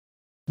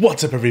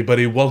What's up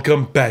everybody,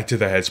 welcome back to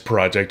the Heads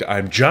Project.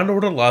 I'm John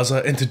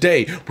Ordalaza, and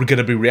today we're going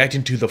to be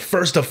reacting to the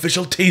first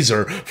official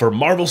teaser for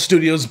Marvel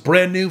Studios'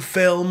 brand new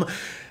film.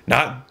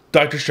 Not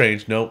Doctor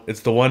Strange, no, it's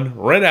the one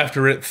right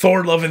after it,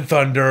 Thor Love and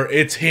Thunder.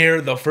 It's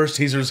here, the first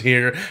teaser's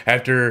here,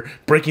 after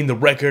breaking the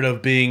record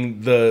of being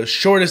the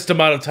shortest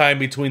amount of time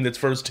between its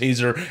first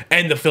teaser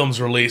and the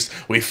film's release.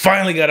 We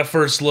finally got a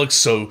first look,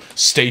 so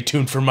stay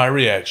tuned for my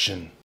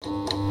reaction.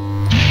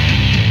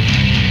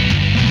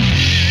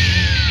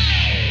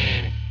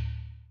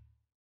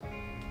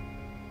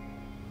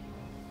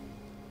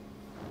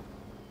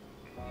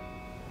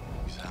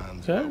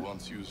 Were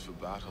once used for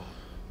battle.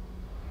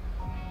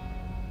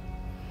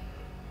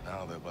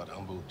 Now they're but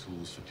humble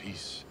tools for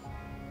peace.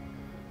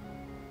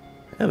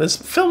 Yeah, this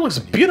film looks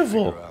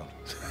beautiful.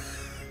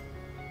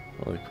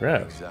 Holy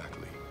crap.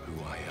 Exactly who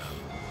I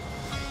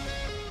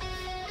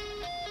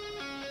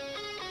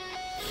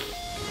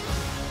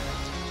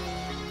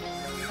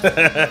am.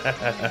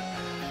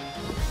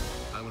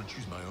 I will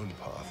choose my own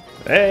path.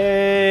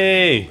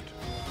 Hey!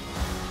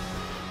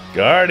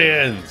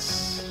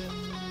 Guardians!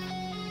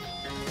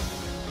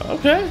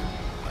 Okay.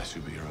 My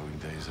superheroing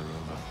days are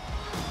over.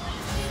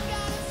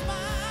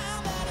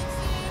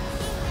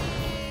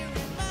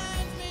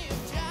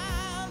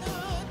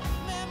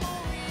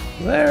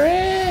 Where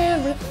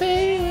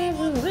everything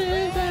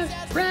is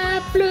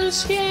bright blue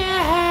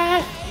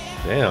sky.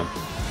 Damn.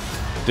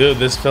 Dude,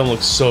 this film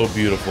looks so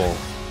beautiful.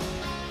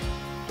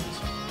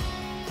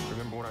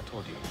 Remember what I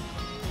told you?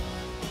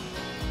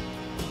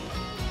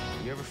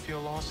 You ever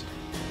feel lost?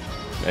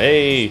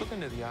 Hey. Look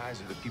into the eyes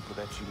of the people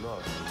that you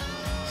love.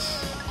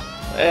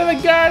 Hey,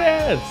 the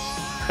Guardians!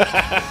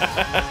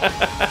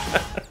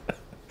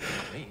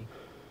 Me?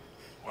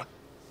 What?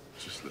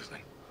 Just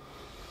listening.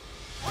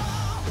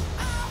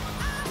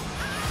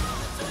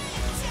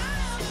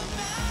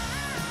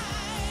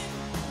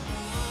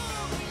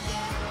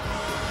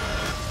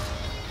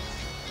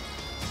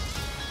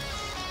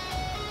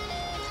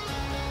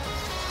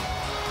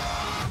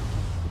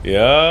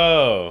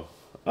 Yo!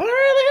 All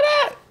right, look at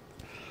that!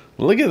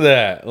 Look at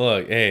that!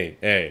 Look,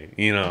 hey,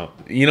 you know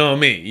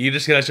me. You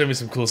just gotta show me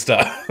some cool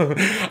stuff.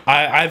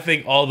 I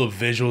think all the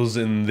visuals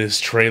in this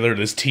trailer,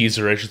 this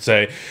teaser, I should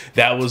say,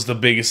 that was the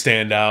biggest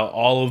standout.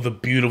 All of the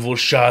beautiful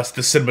shots,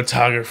 the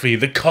cinematography,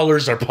 the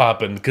colors are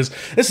popping because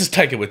this is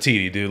Taika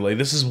Waititi, dude. Like,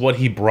 this is what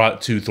he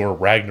brought to Thor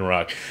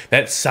Ragnarok.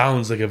 That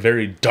sounds like a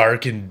very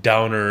dark and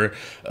downer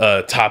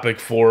topic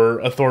for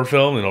a Thor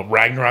film. You know,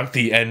 Ragnarok,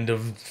 the end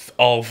of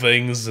all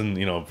things, and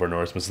for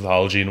Norse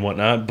mythology and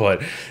whatnot.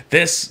 But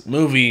this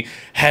movie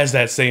has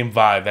that same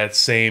vibe, that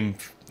same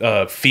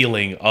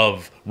feeling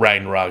of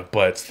Ragnarok,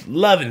 but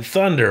Love and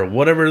Thunder,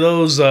 whatever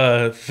those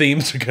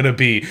themes are gonna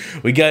be.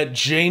 We got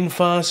Jane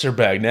Foster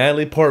back.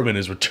 Natalie Portman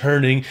is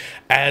returning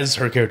as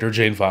her character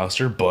Jane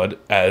Foster, but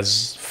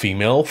as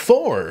female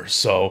Thor.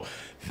 So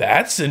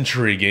that's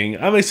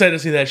intriguing. I'm excited to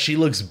see that. She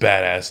looks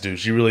badass, dude.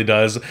 She really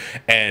does.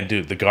 And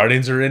dude, the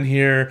Guardians are in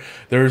here.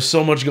 There's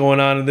so much going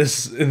on in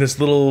this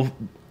little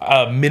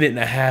minute and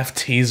a half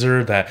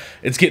teaser that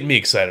it's getting me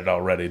excited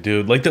already,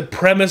 dude. Like, the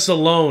premise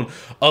alone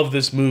of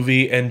this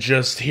movie and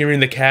just hearing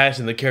the cast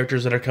and the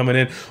characters that are coming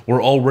in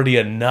were already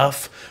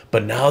enough.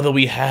 But now that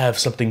we have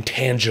something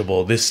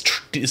tangible, this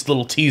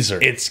little teaser,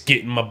 it's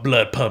getting my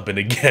blood pumping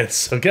again.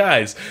 So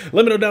guys,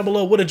 let me know down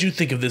below, what did you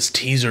think of this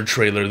teaser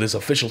trailer, this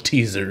official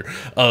teaser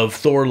of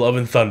Thor Love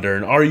and Thunder?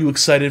 And are you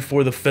excited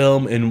for the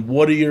film? And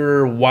what are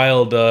your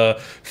wild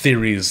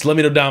theories? Let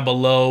me know down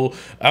below.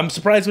 I'm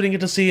surprised we didn't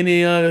get to see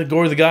any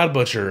Gore the God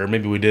Butcher, or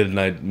maybe we did and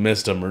I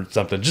missed him or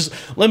something. Just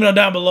let me know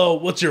down below,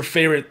 what's your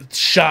favorite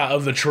shot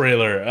of the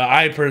trailer?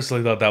 I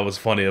personally thought that was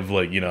funny, of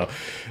like,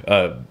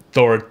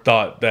 Thor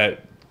thought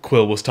that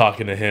Quill was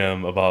talking to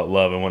him about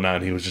love and whatnot,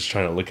 and he was just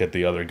trying to look at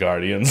the other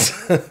Guardians.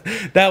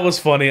 That was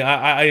funny.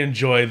 I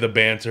enjoy the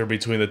banter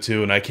between the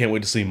two, and I can't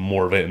wait to see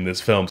more of it in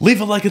this film. Leave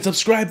a like and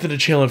subscribe to the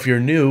channel if you're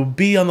new.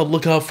 Be on the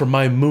lookout for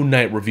my Moon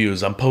Knight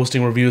reviews. I'm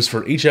posting reviews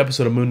for each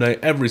episode of Moon Knight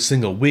every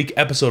single week.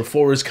 Episode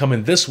 4 is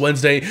coming this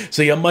Wednesday,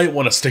 so you might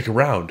want to stick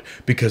around,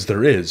 because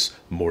there is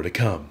more to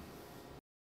come.